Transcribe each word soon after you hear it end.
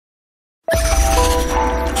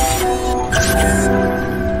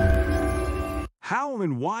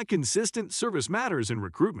and why consistent service matters in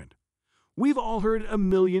recruitment. We've all heard a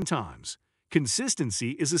million times.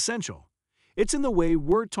 Consistency is essential. It's in the way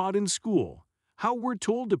we're taught in school, how we're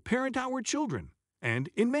told to parent our children, and,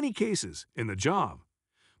 in many cases, in the job.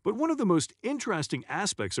 But one of the most interesting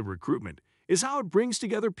aspects of recruitment is how it brings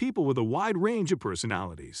together people with a wide range of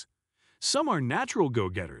personalities. Some are natural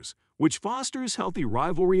go-getters, which fosters healthy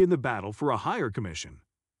rivalry in the battle for a higher commission.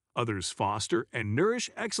 Others foster and nourish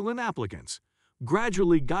excellent applicants,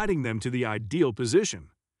 gradually guiding them to the ideal position.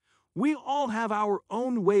 We all have our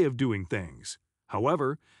own way of doing things.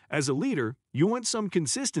 However, as a leader, you want some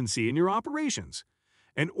consistency in your operations,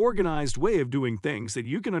 an organized way of doing things that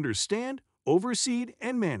you can understand, oversee,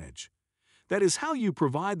 and manage. That is how you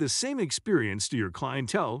provide the same experience to your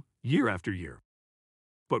clientele year after year.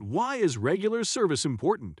 But why is regular service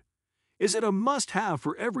important? Is it a must-have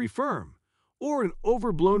for every firm, or an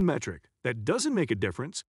overblown metric that doesn't make a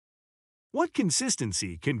difference? What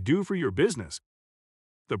consistency can do for your business?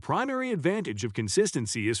 The primary advantage of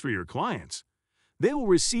consistency is for your clients. They will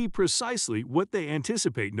receive precisely what they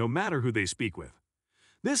anticipate no matter who they speak with.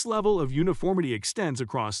 This level of uniformity extends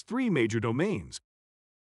across three major domains.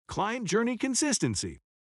 Client journey consistency.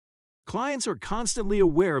 Clients are constantly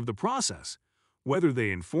aware of the process, whether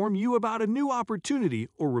they inform you about a new opportunity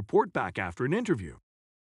or report back after an interview.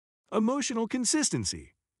 Emotional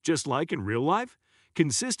consistency. Just like in real life,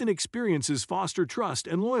 consistent experiences foster trust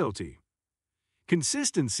and loyalty.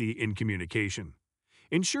 Consistency in communication.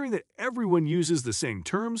 Ensuring that everyone uses the same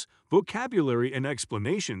terms, vocabulary, and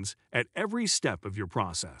explanations at every step of your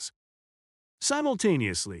process.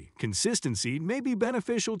 Simultaneously, consistency may be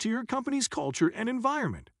beneficial to your company's culture and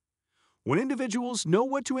environment. When individuals know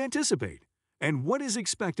what to anticipate and what is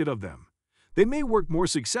expected of them, they may work more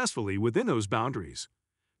successfully within those boundaries.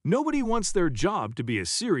 Nobody wants their job to be a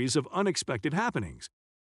series of unexpected happenings.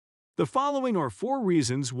 The following are 4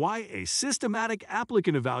 reasons why a systematic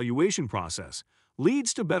applicant evaluation process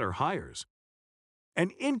leads to better hires.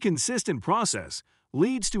 An inconsistent process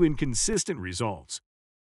leads to inconsistent results.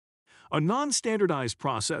 A non-standardized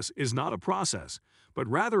process is not a process, but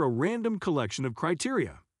rather a random collection of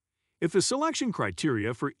criteria. If the selection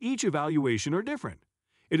criteria for each evaluation are different,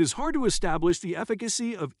 it is hard to establish the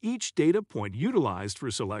efficacy of each data point utilized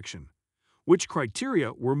for selection. Which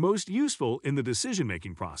criteria were most useful in the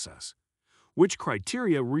decision-making process? Which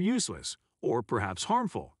criteria were useless or perhaps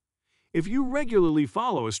harmful? If you regularly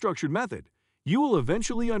follow a structured method, you will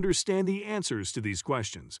eventually understand the answers to these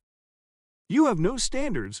questions. You have no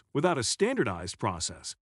standards without a standardized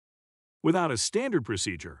process. Without a standard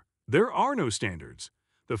procedure, there are no standards.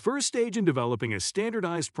 The first stage in developing a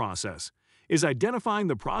standardized process is identifying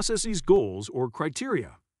the process's goals or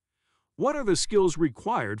criteria. What are the skills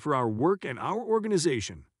required for our work and our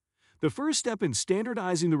organization? The first step in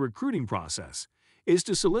standardizing the recruiting process is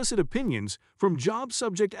to solicit opinions from job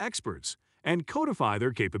subject experts and codify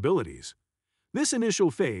their capabilities. This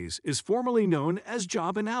initial phase is formally known as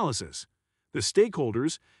job analysis. The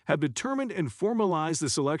stakeholders have determined and formalized the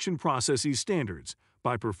selection process's standards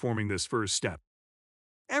by performing this first step.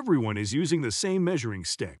 Everyone is using the same measuring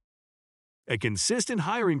stick. A consistent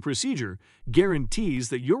hiring procedure guarantees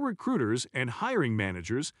that your recruiters and hiring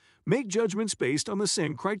managers make judgments based on the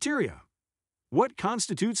same criteria. What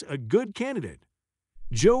constitutes a good candidate?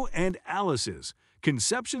 Joe and Alice's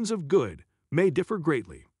conceptions of good may differ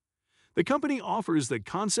greatly. The company offers the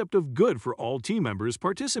concept of good for all team members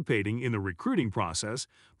participating in the recruiting process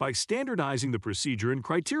by standardizing the procedure and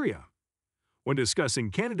criteria. When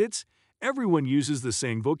discussing candidates, everyone uses the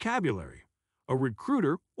same vocabulary. A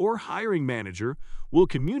recruiter or hiring manager will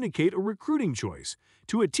communicate a recruiting choice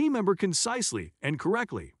to a team member concisely and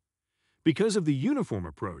correctly. Because of the uniform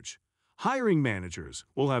approach, hiring managers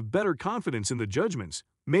will have better confidence in the judgments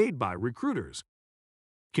made by recruiters.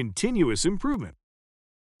 Continuous improvement.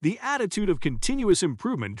 The attitude of continuous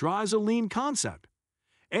improvement drives a lean concept.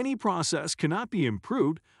 Any process cannot be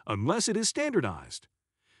improved unless it is standardized.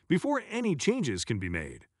 Before any changes can be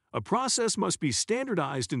made, a process must be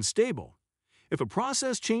standardized and stable. If a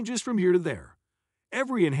process changes from here to there,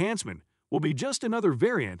 every enhancement will be just another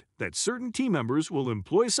variant that certain team members will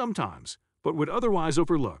employ sometimes, but would otherwise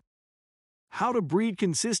overlook. How to breed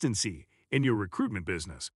consistency in your recruitment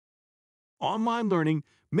business. Online learning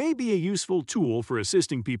may be a useful tool for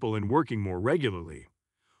assisting people in working more regularly.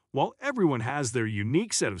 While everyone has their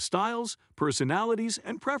unique set of styles, personalities,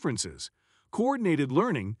 and preferences, coordinated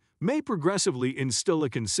learning may progressively instill a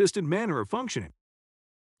consistent manner of functioning.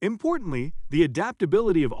 Importantly, the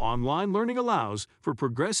adaptability of online learning allows for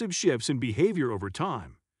progressive shifts in behavior over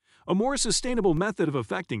time, a more sustainable method of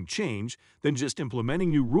effecting change than just implementing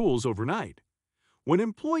new rules overnight. When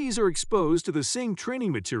employees are exposed to the same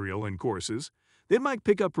training material and courses, they might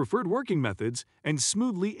pick up preferred working methods and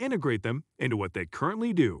smoothly integrate them into what they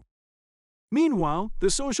currently do. Meanwhile,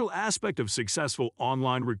 the social aspect of successful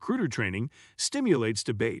online recruiter training stimulates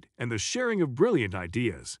debate and the sharing of brilliant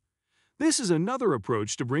ideas. This is another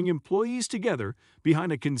approach to bring employees together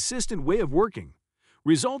behind a consistent way of working,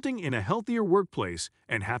 resulting in a healthier workplace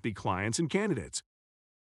and happy clients and candidates.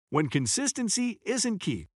 When consistency isn't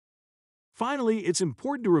key. Finally, it's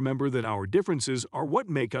important to remember that our differences are what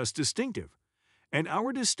make us distinctive, and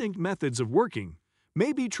our distinct methods of working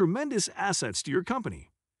may be tremendous assets to your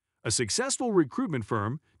company. A successful recruitment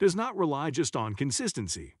firm does not rely just on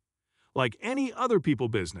consistency. Like any other people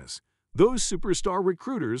business, those superstar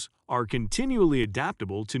recruiters are continually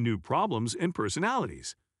adaptable to new problems and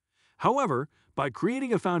personalities. However, by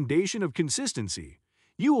creating a foundation of consistency,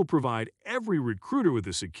 you will provide every recruiter with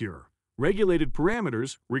the secure, regulated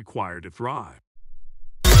parameters required to thrive.